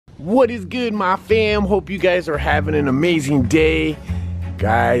What is good, my fam? Hope you guys are having an amazing day.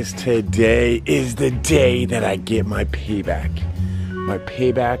 Guys, today is the day that I get my payback. My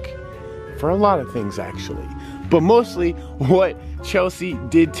payback for a lot of things, actually. But mostly what Chelsea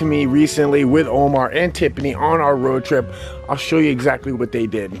did to me recently with Omar and Tiffany on our road trip. I'll show you exactly what they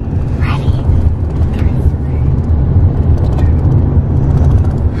did.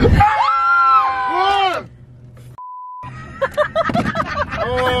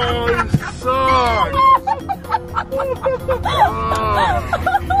 Oh, you suck!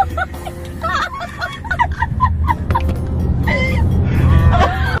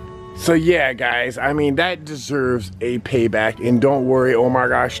 So yeah, guys, I mean, that deserves a payback. And don't worry, oh my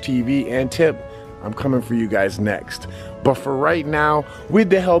gosh TV and Tip, I'm coming for you guys next. But for right now,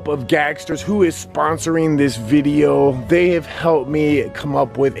 with the help of Gagsters, who is sponsoring this video, they have helped me come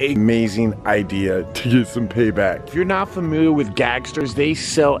up with an amazing idea to get some payback. If you're not familiar with Gagsters, they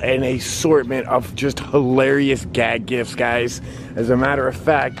sell an assortment of just hilarious gag gifts, guys. As a matter of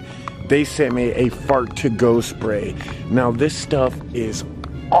fact, they sent me a fart to go spray. Now this stuff is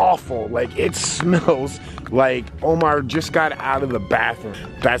awful. Like, it smells like Omar just got out of the bathroom.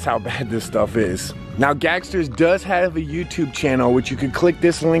 That's how bad this stuff is. Now, Gagsters does have a YouTube channel, which you can click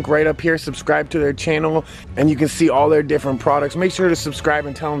this link right up here, subscribe to their channel, and you can see all their different products. Make sure to subscribe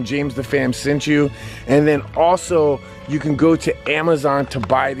and tell them James the Fam sent you. And then also, you can go to Amazon to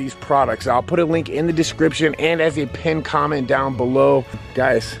buy these products. I'll put a link in the description and as a pinned comment down below.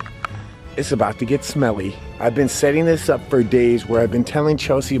 Guys, it's about to get smelly. I've been setting this up for days where I've been telling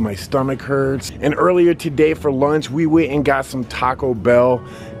Chelsea my stomach hurts. And earlier today for lunch, we went and got some Taco Bell.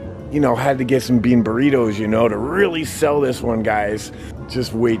 You know, had to get some bean burritos, you know, to really sell this one, guys.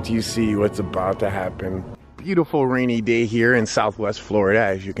 Just wait till you see what's about to happen. Beautiful rainy day here in Southwest Florida,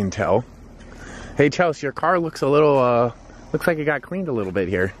 as you can tell. Hey, Chelsea, your car looks a little, looks like it got cleaned a little bit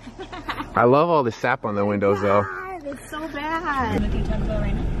here. I love all the sap on the windows, though. God, it's so bad. What do you talk about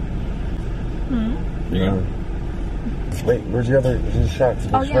right now? Yeah. Wait, where's your other shots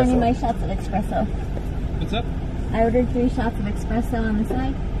of espresso? Oh yeah, I need my shots of espresso. What's up? I ordered 3 shots of espresso on the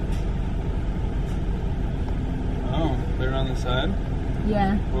side. Oh, they're on the side?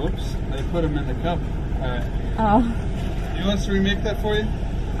 Yeah. Whoops, they put them in the cup. Alright. Oh. You want us to remake that for you?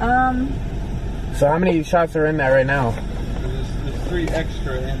 So how many shots are in there right now? There's 3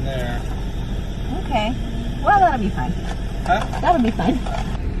 extra in there. Okay. Well, that'll be fine. Huh? That'll be fine.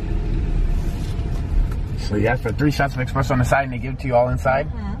 So you asked for 3 shots of espresso on the side and they give it to you all inside?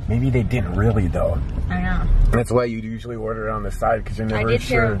 Maybe they didn't really, though. I know. That's why you usually order it on the side, because you're never sure. I did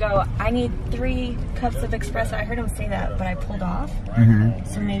hear him go, I need 3 cups of espresso. I heard him say that, but I pulled off.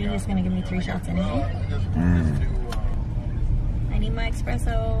 So maybe he's going to give me 3 shots anyway. I need my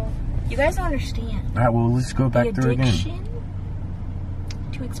espresso. You guys don't understand. All right, well, let's go back through again. The addiction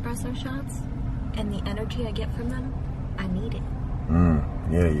to espresso shots and the energy I get from them, I need it.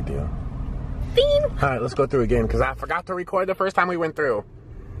 Yeah, you do. Bean. All right, let's go through again, because I forgot to record the first time we went through.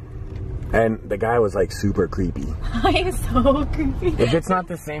 And the guy was like super creepy. I am so creepy. If it's not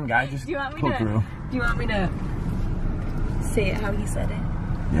the same guy, just do you want me pull to, through. Do you want me to say it how he said it?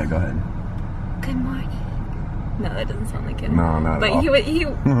 Yeah, go ahead. Good morning. No, that doesn't sound like him. No, not at all. But he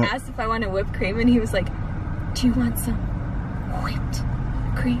asked if I wanted whipped cream, and he was like, do you want some whipped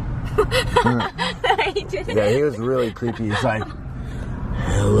cream? Yeah, he was really creepy. He's like,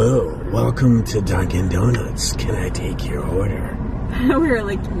 hello, welcome to Dunkin' Donuts. Can I take your order? We were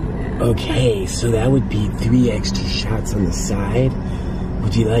like, yeah. Okay, so that would be 3 extra shots on the side.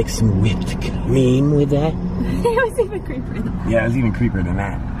 Would you like some whipped cream with that? It was even creepier than that. Yeah, it was even creepier than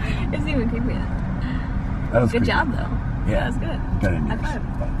that. It was even creepier than that. That was good creepy. job, though. Yeah, that was good. Better than High yours. five.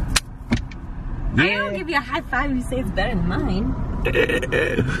 Yeah. I don't give you a high five if you say it's better than mine.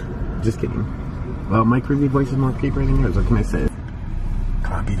 Just kidding. Well, my creepy voice is more creepier than yours. What can I say?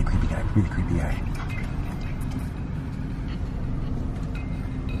 Come on, be the creepy guy. Be the creepy guy.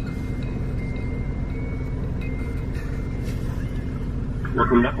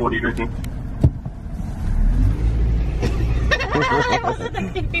 Welcome back. What are you drinking? The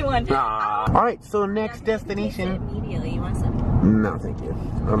creepy one. Alright, so next destination. Immediately, you want some? No, thank you.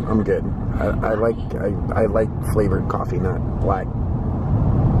 I'm good. I like flavored coffee, not black,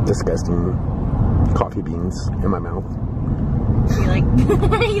 disgusting coffee beans in my mouth. You like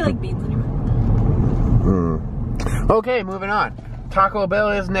you like beans in your mouth? Okay, moving on. Taco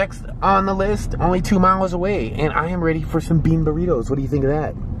Bell is next on the list, only 2 miles away, and I am ready for some bean burritos. What do you think of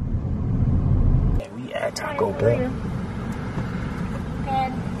that? We at Taco Bell.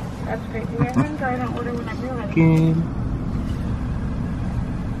 Good. That's great. I think I don't order when I'm ready.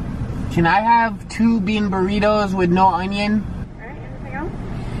 Can I have 2 bean burritos with no onion? Alright, anything else?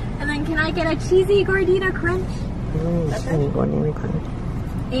 And can I get a cheesy gordita crunch? Gordita crunch.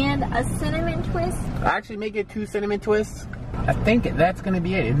 And a cinnamon twist? Actually, make it 2 cinnamon twists. I think that's gonna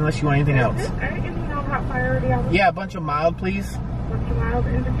be it, unless you want anything else. Yeah, a bunch of mild, please. Bunch of mild.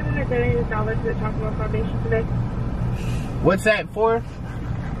 And did you want to donate $1 to the Taco Bell Foundation today? What's that for?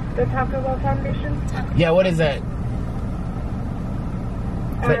 The Taco Bell Foundation? Yeah, what is that?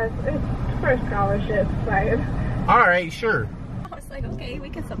 It's for a scholarship site. Alright, sure. I was like, okay, we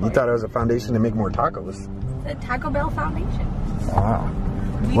can You support. thought it was a foundation to make more tacos. The Taco Bell Foundation. Wow.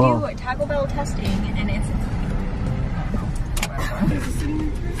 We do Taco Bell testing, and it's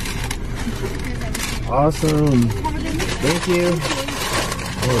awesome. Thank you.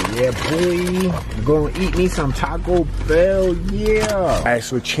 Oh yeah, boy. Gonna eat me some Taco Bell, yeah. Alright,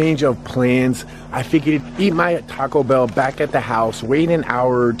 so change of plans. I figured eat my Taco Bell back at the house, wait an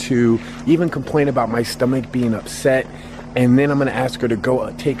hour or two, even complain about my stomach being upset, and then I'm gonna ask her to go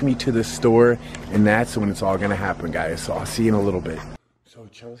take me to the store, and that's when it's all gonna happen, guys. So I'll see you in a little bit. So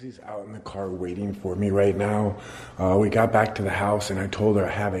Chelsea's out in the car waiting for me right now. We got back to the house and I told her I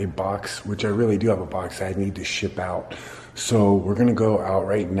have a box, which I really do have a box I need to ship out. So we're gonna go out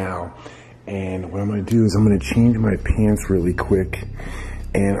right now. And what I'm gonna do is I'm gonna change my pants really quick.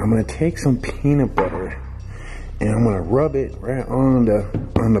 And I'm gonna take some peanut butter and I'm gonna rub it right on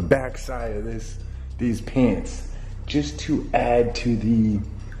the back side of these pants, just to add to the,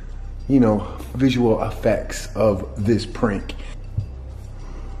 you know, visual effects of this prank.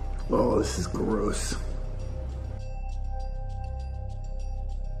 Oh, this is gross.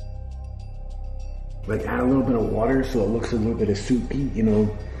 Like, add a little bit of water so it looks a little bit of soupy, you know,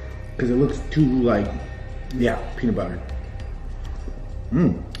 because it looks too like, yeah, peanut butter.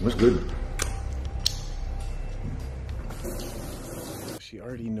 That's good. She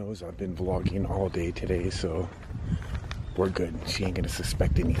already knows I've been vlogging all day today, so we're good. She ain't gonna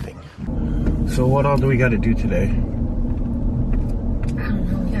suspect anything. So what all do we gotta do today?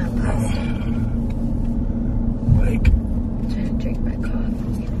 Like, trying to drink my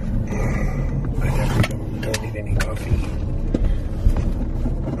coffee. I definitely don't need any coffee.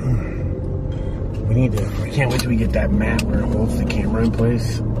 We need to, I can't wait till we get that mat where it holds the camera in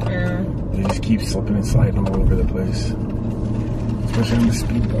place. Yeah. It just keeps slipping and sliding all over the place. Especially on the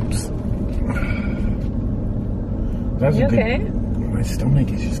speed bumps. That's You okay? My stomach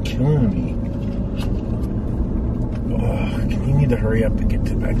is just killing me. Oh, you need to hurry up and get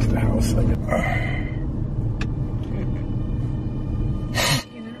back to the house. Like, You're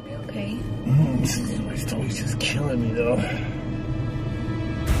gonna be okay. my stomach's just killing me though.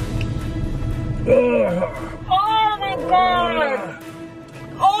 Oh my god!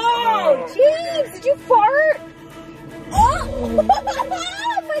 Oh, jeez, did you fart? Oh, oh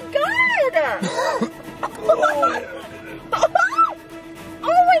my god!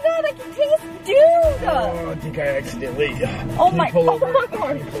 Oh my god, I can taste dude! Oh, I think I accidentally. Oh my god! Oh my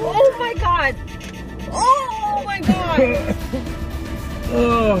god! Oh my god!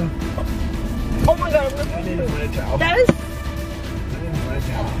 Oh my god! I need to find a towel. That is. I need to find a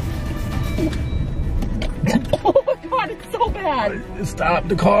towel. Oh my god! It's so bad. Stop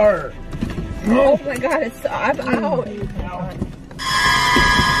the car. Oh my god! It's. I'm out.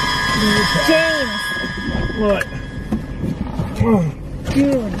 James. What?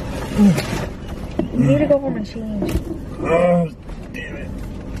 Dude. You need to go home and change. Oh, damn it.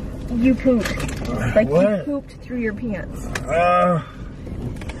 You pooped. Like What? you pooped through your pants.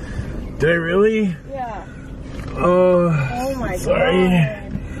 Did I really? Yeah. Oh my sorry. god.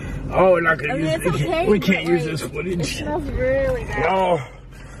 Oh, we're not gonna I mean, use it's okay, we can't but, use like, this It footage. smells really bad. No.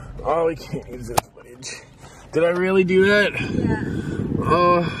 Oh, we can't use this footage. Did I really do that? Yeah.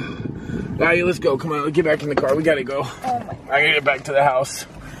 Oh. Alright, let's go. Come on, let's get back in the car. We gotta go. Oh my god. I gotta get back to the house.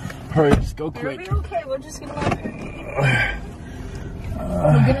 Hurry, just go It'll quick. be okay. We'll just get another.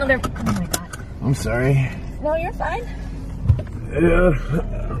 We'll get another. Oh my god. I'm sorry. No, you're fine.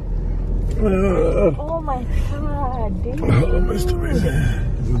 Oh my god, dude. Oh, my stomach. Is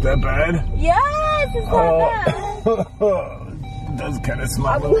it that bad? Yes, it's not bad. It does kind of smell.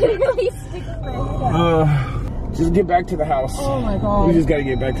 I'm literally sticking my head. Just get back to the house. Oh my god. We just gotta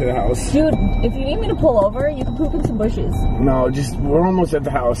get back to the house. Dude, if you need me to pull over, you can poop in some bushes. No, we're almost at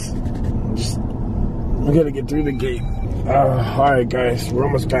the house. We gotta get through the gate. Alright guys, we're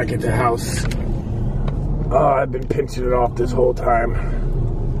almost back at the house. I've been pinching it off this whole time.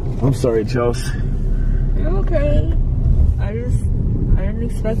 I'm sorry, Chelsea. You're okay. I didn't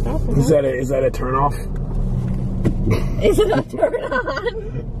expect that from Is that a turn off? Is it a turn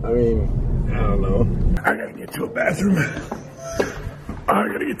on? I mean, I don't know. I gotta get to a bathroom.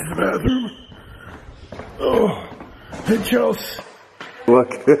 Oh, hey, Chelsea.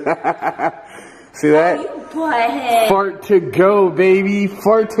 Look. See that? Butthead. Fart to go, baby.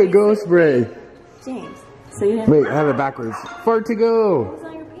 Fart to go spray. James, so you didn't. Wait, I have it backwards. Fart to go. What's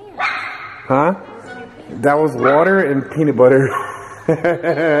on your pants? Huh? That was water and peanut butter.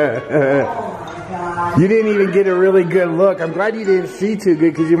 You didn't even get a really good look. I'm glad you didn't see too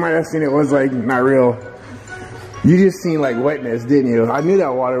good because you might have seen it was like not real. You just seen like wetness, didn't you? I knew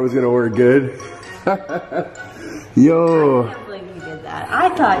that water was gonna work good. Yo. I can't believe you did that. I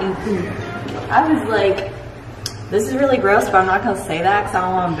thought you could. I was like, this is really gross, but I'm not gonna say that because I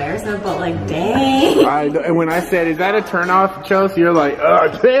don't want to embarrass him. But like, dang. And when I said, "Is that a turnoff, Chelsea?" You're like,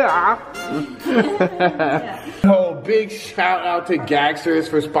 yeah. Oh, big shout out to Gagsters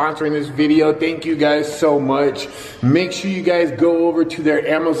for sponsoring this video. Thank you guys so much. Make sure you guys go over to their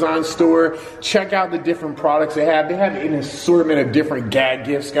Amazon store. Check out the different products they have. They have an assortment of different gag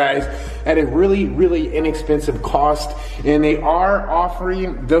gifts, guys, at a really, really inexpensive cost. And they are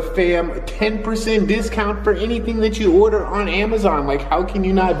offering the fam 10% discount for anything that you order on Amazon. Like, how can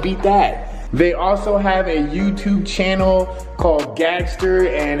you not beat that? They also have a YouTube channel called Gagster,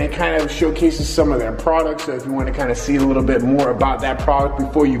 and it kind of showcases some of their products. So if you want to kind of see a little bit more about that product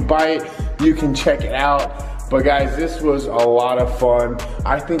before you buy it, you can check it out. But guys, this was a lot of fun.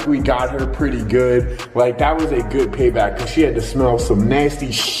 I think we got her pretty good. Like, that was a good payback because she had to smell some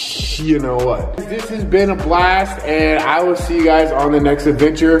nasty you know what. This has been a blast, and I will see you guys on the next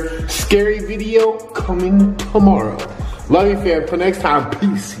adventure. Scary video coming tomorrow. Love you, fam. Till next time,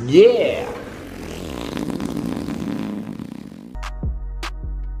 peace. Yeah.